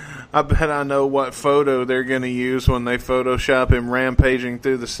 I bet I know what photo they're going to use when they Photoshop him rampaging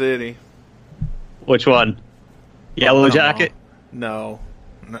through the city. Which one? Yellow Jacket? No.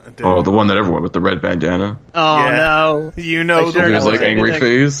 Oh, the one that everyone with the red bandana. Oh, yeah. No. You know the one. Like angry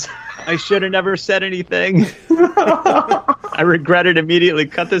face. I should have never said anything. I regret it immediately.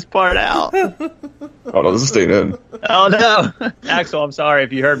 Cut this part out. Oh, no, this is staying in. Oh, no. Axel, I'm sorry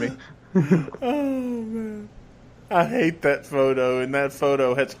if you heard me. Oh, man. I hate that photo, and that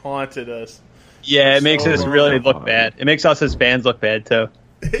photo has haunted us. Yeah, it makes us really look bad. It makes us as fans look bad, too.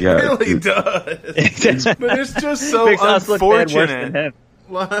 It really does. But it's just so unfortunate.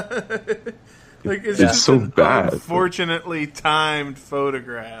 It's just so bad. Unfortunately timed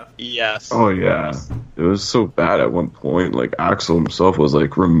photograph. Yes. Oh yeah, it was so bad at one point. Like Axel himself was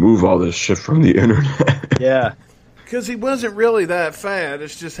like, "Remove all this shit from the internet." Yeah, because he wasn't really that fat.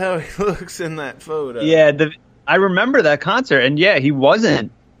 It's just how he looks in that photo. Yeah, I remember that concert, and yeah, he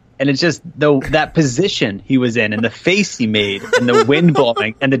wasn't. And it's just that position he was in, and the face he made, and the wind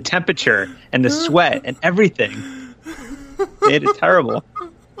blowing, and the temperature, and the sweat, and everything. It's terrible.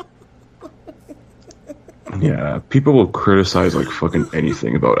 Yeah, people will criticize like fucking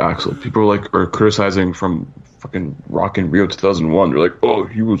anything about Axl. People are criticizing from fucking Rock in Rio 2001. They're like, "Oh,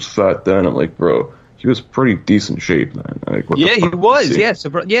 he was fat then." I'm like, bro, he was pretty decent shape then. Like, yeah, he was. Yeah, so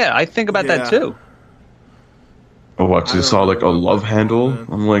I think about that too. Oh, I just saw like a love handle.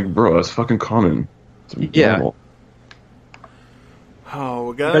 I'm like, bro, that's fucking common. It's normal.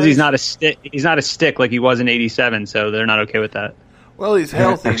 Oh, guys. Because he's not a stick. He's not a stick like he was in '87. So they're not okay with that. Well, he's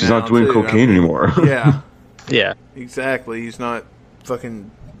healthy. He's not doing cocaine anymore. Yeah. Yeah. Exactly. He's not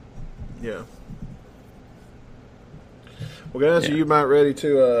fucking. Yeah. Well, guys, are you about ready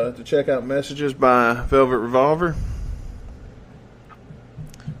to check out Messages by Velvet Revolver?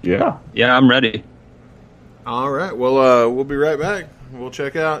 Yeah. Yeah, I'm ready. All right. Well, we'll be right back. We'll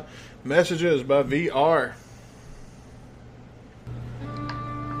check out Messages by VR.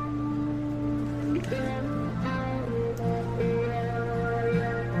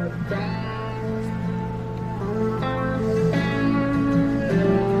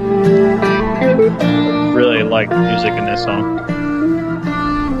 Really like the music in this song.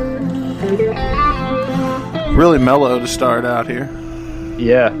 Really mellow to start out here.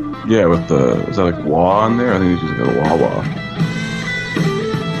 Yeah. Yeah, with is that like wah on there? I think he's using a wah wah.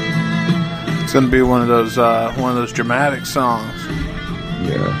 It's gonna be one of those dramatic songs.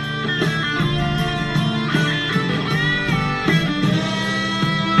 Yeah.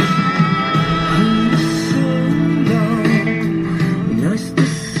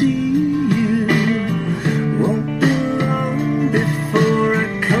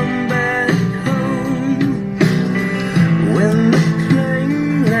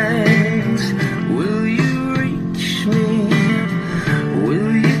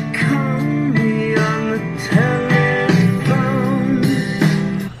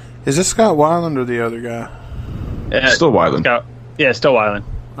 Is this Scott Weiland or the other guy? Still Weiland. Still Weiland.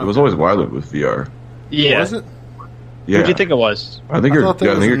 It was always Weiland with VR. Yeah. Was it? Yeah. Who did you think it was? I think thought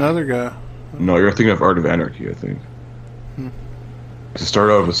that was another guy. No, you're thinking of Art of Anarchy, I think. It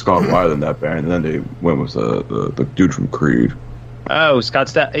started out with Scott Weiland, that band, and then they went with the dude from Creed. Oh, two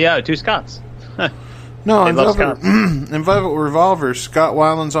Scotts. No, in Velvet Revolver, Scott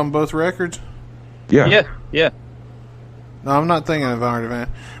Weiland's on both records? Yeah. Yeah. No, I'm not thinking of Art of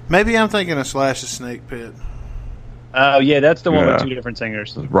Anarchy. Maybe I'm thinking of Slash's Snake Pit. Oh, yeah, that's the one with two different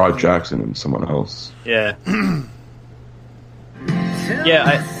singers. Rod Jackson and someone else. Yeah. I'm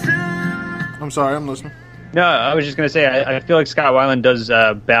sorry, I'm listening. No, I was just going to say, I feel like Scott Weiland does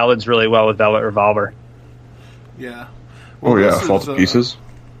ballads really well with Velvet Revolver. Yeah. Well, Fall to Pieces.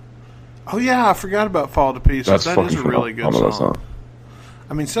 Oh, yeah, I forgot about Fall to Pieces. That is a really good song.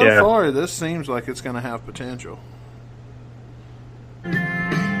 I mean, so far, this seems like it's going to have potential.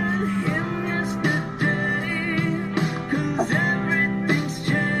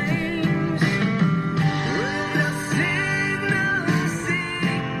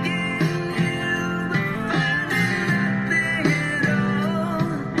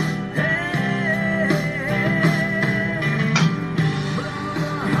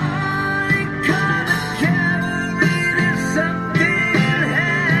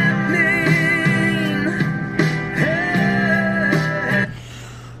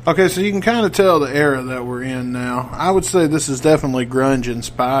 Okay, so you can kind of tell the era that we're in now. I would say this is definitely grunge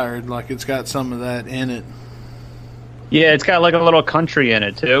inspired. Like, it's got some of that in it. Yeah, it's got like a little country in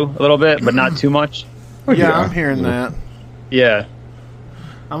it too, a little bit, but not too much. Yeah, I'm hearing that. Yeah,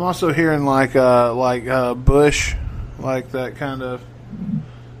 I'm also hearing like Bush, like that kind of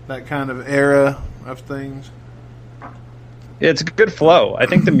era of things. Yeah, it's a good flow. I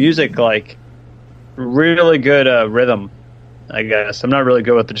think the music, like, really good rhythm. I guess I'm not really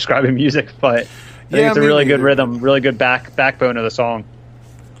good with describing music, but I think it's a really good rhythm, really good backbone of the song.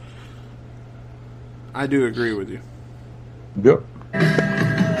 I do agree with you. Yep.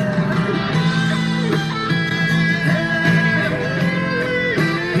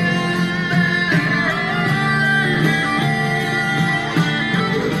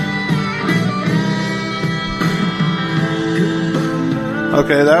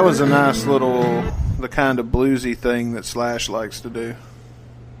 Okay, that was a nice little, the kind of bluesy thing that Slash likes to do.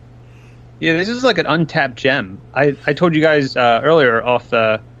 Yeah, this is like an untapped gem. I told you guys earlier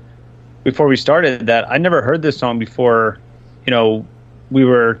before we started that I never heard this song before, we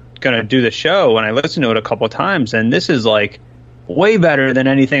were going to do the show, and I listened to it a couple of times, and this is like way better than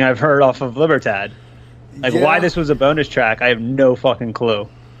anything I've heard off of Libertad. Like, why this was a bonus track, I have no fucking clue.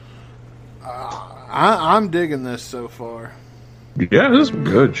 I'm digging this so far. Yeah, this is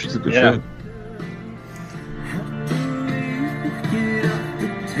good. She's a good shit.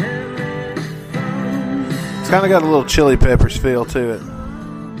 It's kind of got a little Chili Peppers feel to it.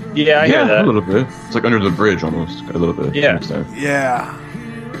 Yeah, I hear that. A little bit. It's like Under the Bridge almost, a little bit. Yeah. Yeah.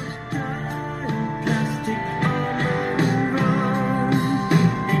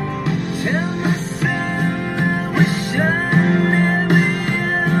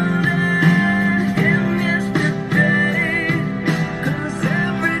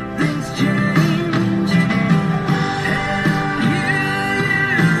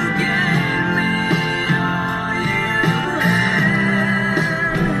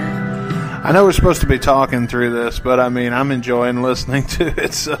 I know we're supposed to be talking through this, but I mean, I'm enjoying listening to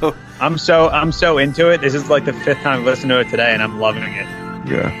it. So I'm so into it. This is like the 5th time I've listened to it today, and I'm loving it.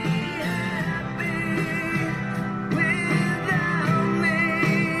 Yeah.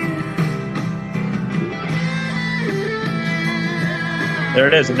 There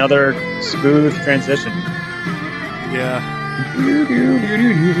it is, another smooth transition. Yeah.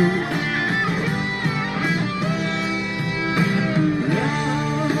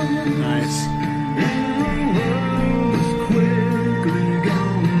 Nice.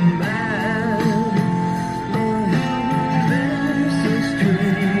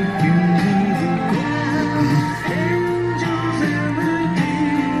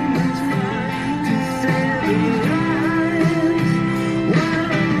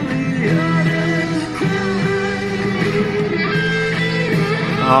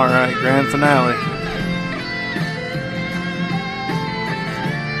 All right, grand finale.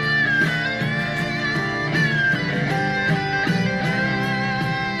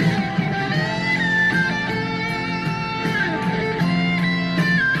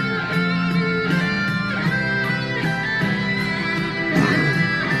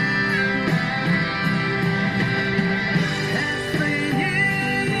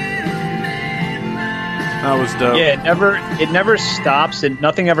 That was dope. Yeah, it never stops.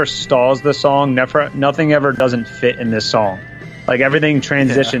 Nothing ever stalls the song. Nothing ever doesn't fit in this song. Like everything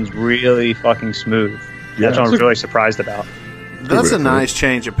transitions really fucking smooth. That's what I was really surprised about. That's a nice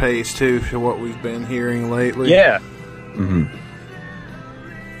change of pace too for what we've been hearing lately. Yeah. Mm-hmm.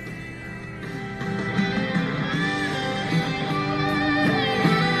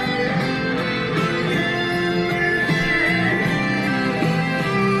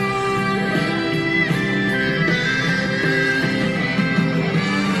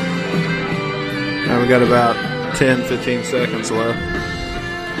 Now we got about 10-15 seconds left.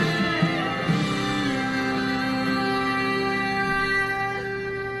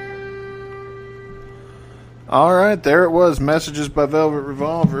 All right, there it was. Messages by Velvet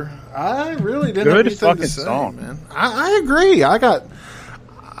Revolver. I really didn't have anything to say, song, man. I agree. I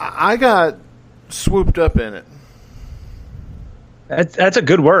got swooped up in it. That's a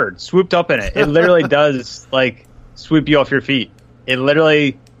good word. Swooped up in it. It literally does like sweep you off your feet. It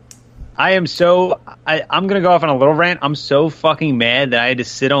literally. I'm going to go off on a little rant. I'm so fucking mad that I had to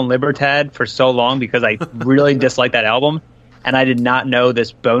sit on Libertad for so long because I really disliked that album. And I did not know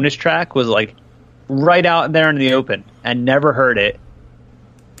this bonus track was like right out there in the open and never heard it.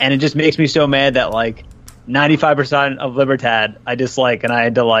 And it just makes me so mad that like 95% of Libertad I dislike. And I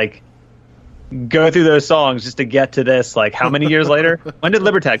had to like go through those songs just to get to this. Like how many years later? When did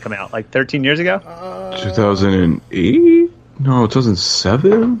Libertad come out? Like 13 years ago? 2008? No,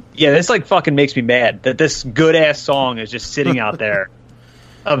 2007? Yeah, this like fucking makes me mad that this good ass song is just sitting out there,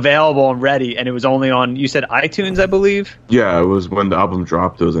 available and ready, and it was only on. You said iTunes, I believe. Yeah, it was when the album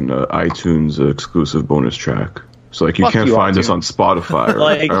dropped. It was an iTunes exclusive bonus track. So like you can't find this on Spotify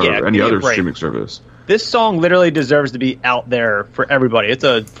or any other streaming service. This song literally deserves to be out there for everybody. It's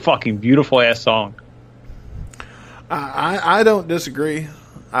a fucking beautiful ass song. I don't disagree.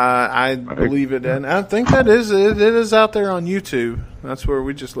 I believe it, and I think that it is out there on YouTube. That's where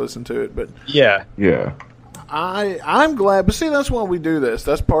we just listen to it. But yeah. I'm glad. But see, that's why we do this.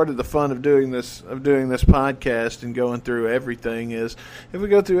 That's part of the fun of doing this podcast and going through everything. Is if we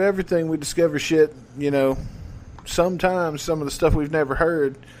go through everything, we discover shit. You know, sometimes some of the stuff we've never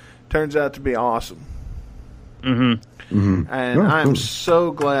heard turns out to be awesome. Mm-hmm. Mm-hmm. And I'm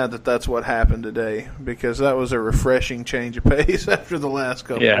so glad that that's what happened today because that was a refreshing change of pace after the last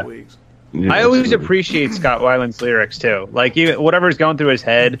couple of weeks. Yeah, I always appreciate Scott Weiland's lyrics too. Like whatever's going through his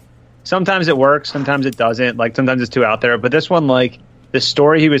head, sometimes it works, sometimes it doesn't. Like sometimes it's too out there. But this one, like the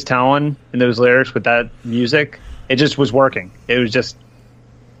story he was telling in those lyrics with that music, it just was working. It was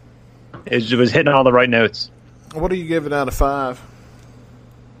hitting all the right notes. What do you give it out of 5?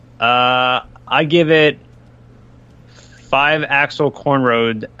 I give it 5 Axl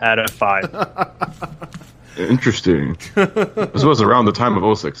Cornroad out of 5. Interesting. This was around the time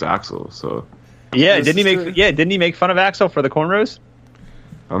of 06 Axl, so didn't he make fun of Axl for the cornrows?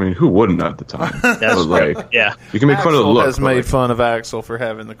 I mean, who wouldn't at the time? That's right. Like, yeah. You can make fun of the look. Has made fun of Axl for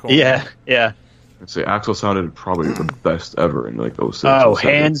having the corn. Yeah, yeah. I'd say Axl sounded probably the best ever in like 06. Oh,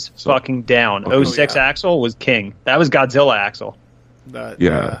 hands fucking down. 06 Axl was king. That was Godzilla Axl.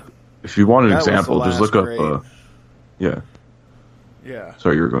 Yeah. If you want an example, just look up. Yeah.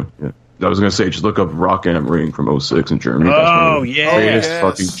 Sorry, you were going. Yeah. I was gonna say, just look up Rock Am Ring from 06 in Germany. Oh,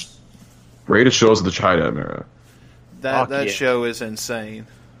 yeah. Greatest shows of the China era. That show is insane.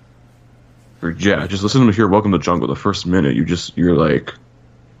 Yeah, just listen to hear Welcome to Jungle. The first minute, you're like,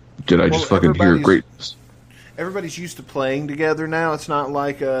 did I just fucking hear greatness? Everybody's used to playing together now. It's not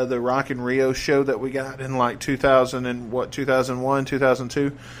like the Rock in Rio show that we got in like 2001,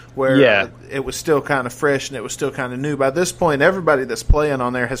 2002, where it was still kind of fresh and it was still kind of new. By this point, everybody that's playing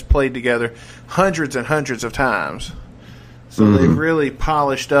on there has played together hundreds and hundreds of times. So they've really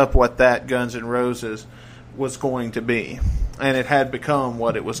polished up what that Guns N' Roses was going to be. And it had become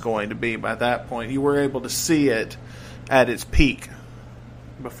what it was going to be by that point. You were able to see it at its peak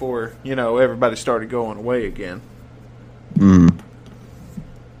before, everybody started going away again.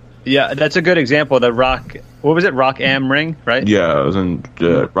 Yeah, that's a good example. The Rock Am Ring, right? Yeah, it was in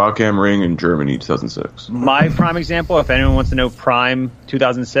Rock Am Ring in Germany, 2006. My prime example, if anyone wants to know prime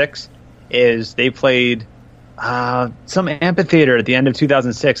 2006, is they played some amphitheater at the end of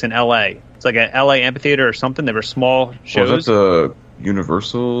 2006 in LA. It's like an LA amphitheater or something. They were small shows. Was that the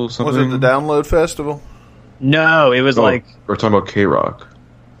Universal something? Was it the Download Festival? No, it was like... We're talking about K-Rock.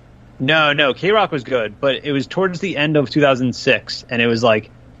 No, K-Rock was good, but it was towards the end of 2006, and it was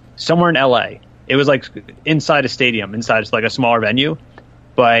like somewhere in LA. It was like inside a stadium, inside like a smaller venue,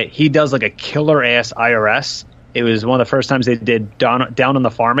 but he does like a killer-ass IRS. It was one of the first times they did Down on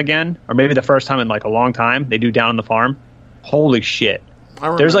the Farm again, or maybe the first time in like a long time they do Down on the Farm. Holy shit.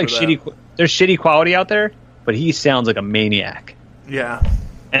 There's like shitty quality out there, but he sounds like a maniac. Yeah.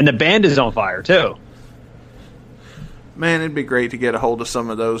 And the band is on fire too. Man, it'd be great to get a hold of some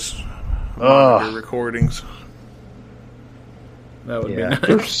of those recordings. That would be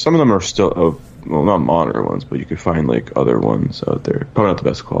nice. Some of them are still, not monitor ones, but you could find like other ones out there. Probably not the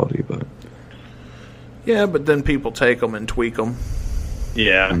best quality, but yeah. But then people take them and tweak them.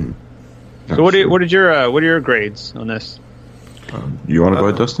 Yeah. So what are your grades on this? You want to go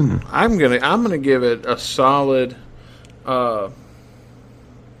ahead, Dustin? I'm gonna give it a solid. It's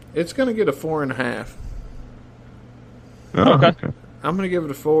gonna get a 4.5. Oh, okay. I'm gonna give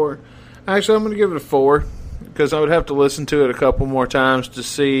it a 4. Actually, I'm gonna give it a 4 because I would have to listen to it a couple more times to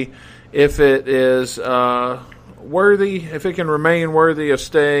see if it is worthy, if it can remain worthy of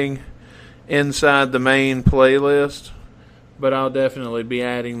staying inside the main playlist. But I'll definitely be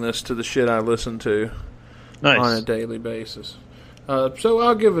adding this to the shit I listen to on a daily basis. So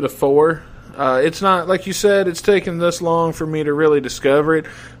I'll give it a 4. It's not, like you said, it's taken this long for me to really discover it.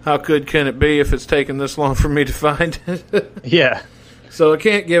 How good can it be if it's taken this long for me to find it? Yeah. So I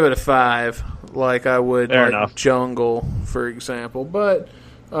can't give it a 5 like I would Fair enough. Jungle, for example. But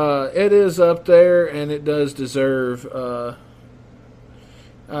it is up there, and it does deserve...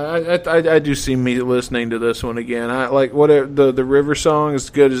 I do see me listening to this one again. I like whatever the River song, as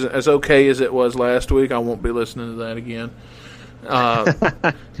good as okay as it was last week. I won't be listening to that again.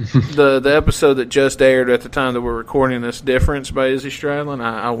 The episode that just aired at the time that we're recording this, Difference by Izzy Stradlin,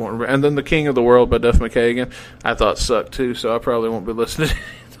 I won't. And then The King of the World by Duff McKagan, I thought sucked too, so I probably won't be listening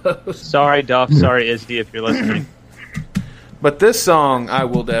to those. Sorry, Duff. Sorry, Izzy, if you're listening. But this song, I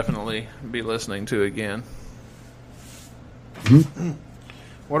will definitely be listening to again. Mm-hmm.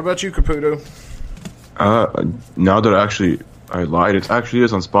 What about you, Caputo? Now that I lied, it actually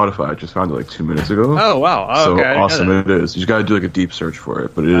is on Spotify. I just found it like 2 minutes ago. Oh, wow. Oh, okay. So awesome it is. You just got to do like a deep search for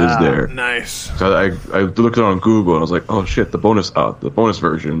it, but it is there. Nice. So I looked it on Google and I was like, oh shit, the bonus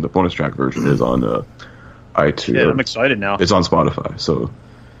version, the bonus track version is on iTunes. Yeah, I'm excited now. It's on Spotify. So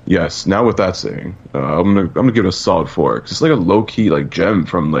yes, now with that saying, I'm gonna give it a solid 4. It's like a low key like gem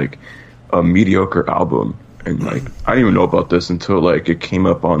from like a mediocre album, and like I didn't even know about this until like it came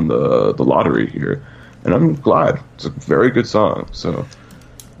up on the lottery here. And I'm glad. It's a very good song. So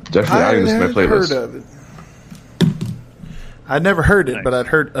definitely adding this to my playlist. Heard of it. I'd never heard it, but I'd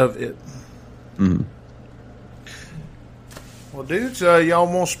heard of it. Mm-hmm. Well, dudes,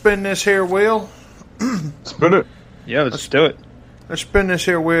 y'all want to spin this here wheel? Spin it. Yeah, let's do it. Let's spin this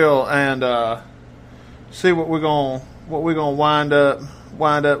here wheel and see what we're gonna wind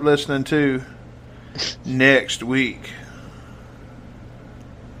up listening to next week.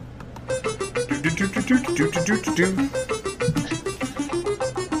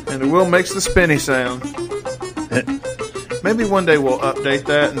 And the wheel makes the spinny sound. Maybe one day we'll update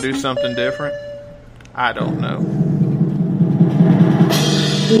that and do something different. I don't know.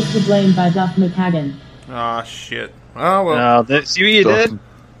 Who's to Blame by Duff McKagan. Oh, shit. Oh, well. See what you did?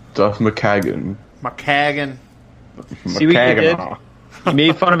 Duff McKagan. McKagan. See what you did? He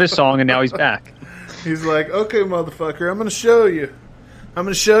made fun of his song, and now he's back. He's like, okay, motherfucker, I'm going to show you. I'm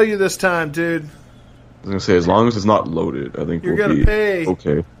going to show you this time, dude. I was going to say, as long as it's not loaded, I think you're we'll going to pay.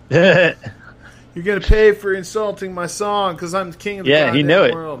 Okay. You're going to pay for insulting my song because I'm the king of the he knew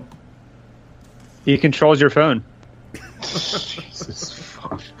it. world. He controls your phone. Jesus,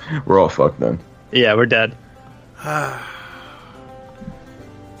 fuck. We're all fucked then. Yeah, we're dead. Oh,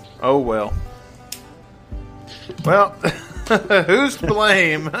 well. Well, who's to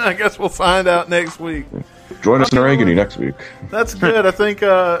blame? I guess we'll find out next week. Join us in our agony next week. That's good. I think,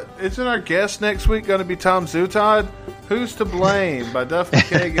 isn't our guest next week going to be Tom Zutaud? Who's to Blame by Duff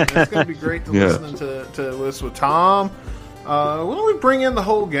McKagan. It's going to be great to listen to listen with Tom. Why don't we bring in the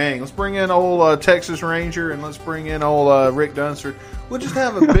whole gang? Let's bring in old Texas Ranger and let's bring in old Rick Dunsford. We'll just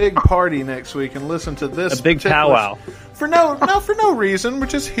have a big party next week and listen to this. A big powwow. For no reason. We're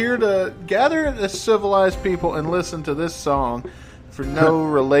just here to gather as civilized people and listen to this song for no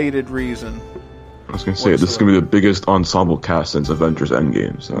related reason. I was going to say, this is going to be the biggest ensemble cast since Avengers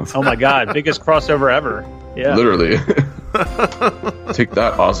Endgame. So. Oh my god, biggest crossover ever. Yeah. Literally. Take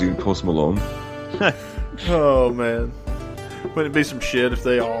that, Ozzy and Post Malone. Oh, man. Wouldn't it be some shit if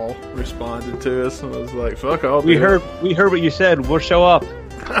they all responded to us and was like, fuck all. We heard what you said. We'll show up.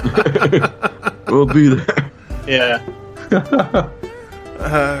 We'll be there. Yeah.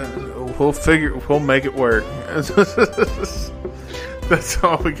 We'll make it work. That's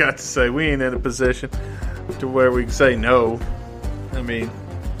all we got to say. We ain't in a position to where we can say no. I mean,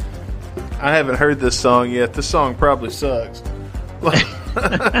 I haven't heard this song yet. This song probably sucks.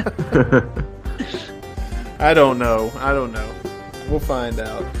 I don't know. We'll find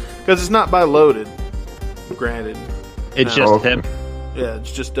out. Because it's not by Loaded, granted. It's just him. Yeah,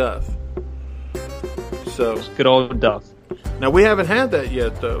 it's just Duff. So good old Duff. Now, we haven't had that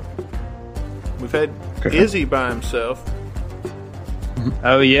yet, though. We've had Izzy by himself.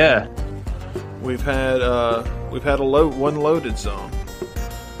 Oh yeah, we've had one Loaded song.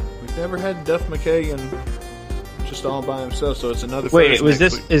 We've never had Duff McKagan just all by himself, so it's another. Wait, is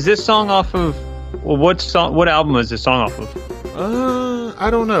this song off of? Well, what album is this song off of? I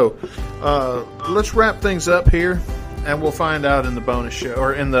don't know. Let's wrap things up here, and we'll find out in the bonus show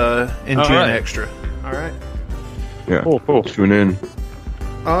or in June Extra. All right. Yeah. Cool. Tune in.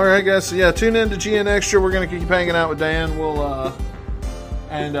 All right, guys. So yeah, tune in to GN Extra. We're gonna keep hanging out with Dan. We'll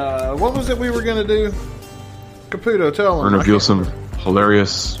And what was it we were going to do? Caputo, tell them. We're going to reveal some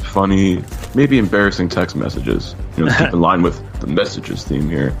hilarious, funny, maybe embarrassing text messages. Keep in line with the messages theme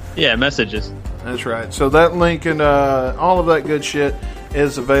here. Yeah, messages. That's right. So that link and all of that good shit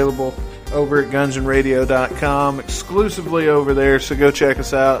is available over at gunsandradio.com, exclusively over there. So go check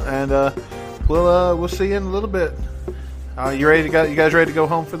us out, and we'll see you in a little bit. You ready to go? You guys ready to go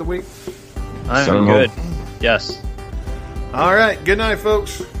home for the week? I'm good. Yes. All right. Good night,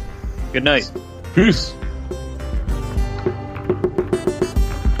 folks. Good night. Peace.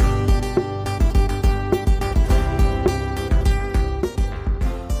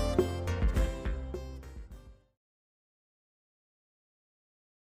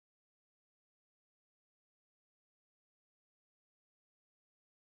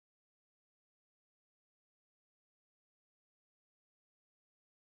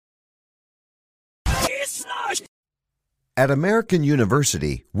 At American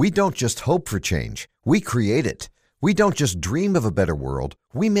University, we don't just hope for change, we create it. We don't just dream of a better world,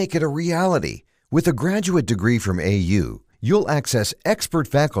 we make it a reality. With a graduate degree from AU, you'll access expert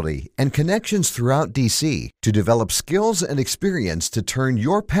faculty and connections throughout DC to develop skills and experience to turn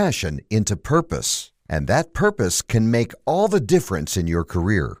your passion into purpose. And that purpose can make all the difference in your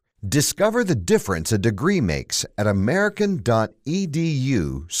career. Discover the difference a degree makes at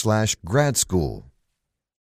american.edu/grad school.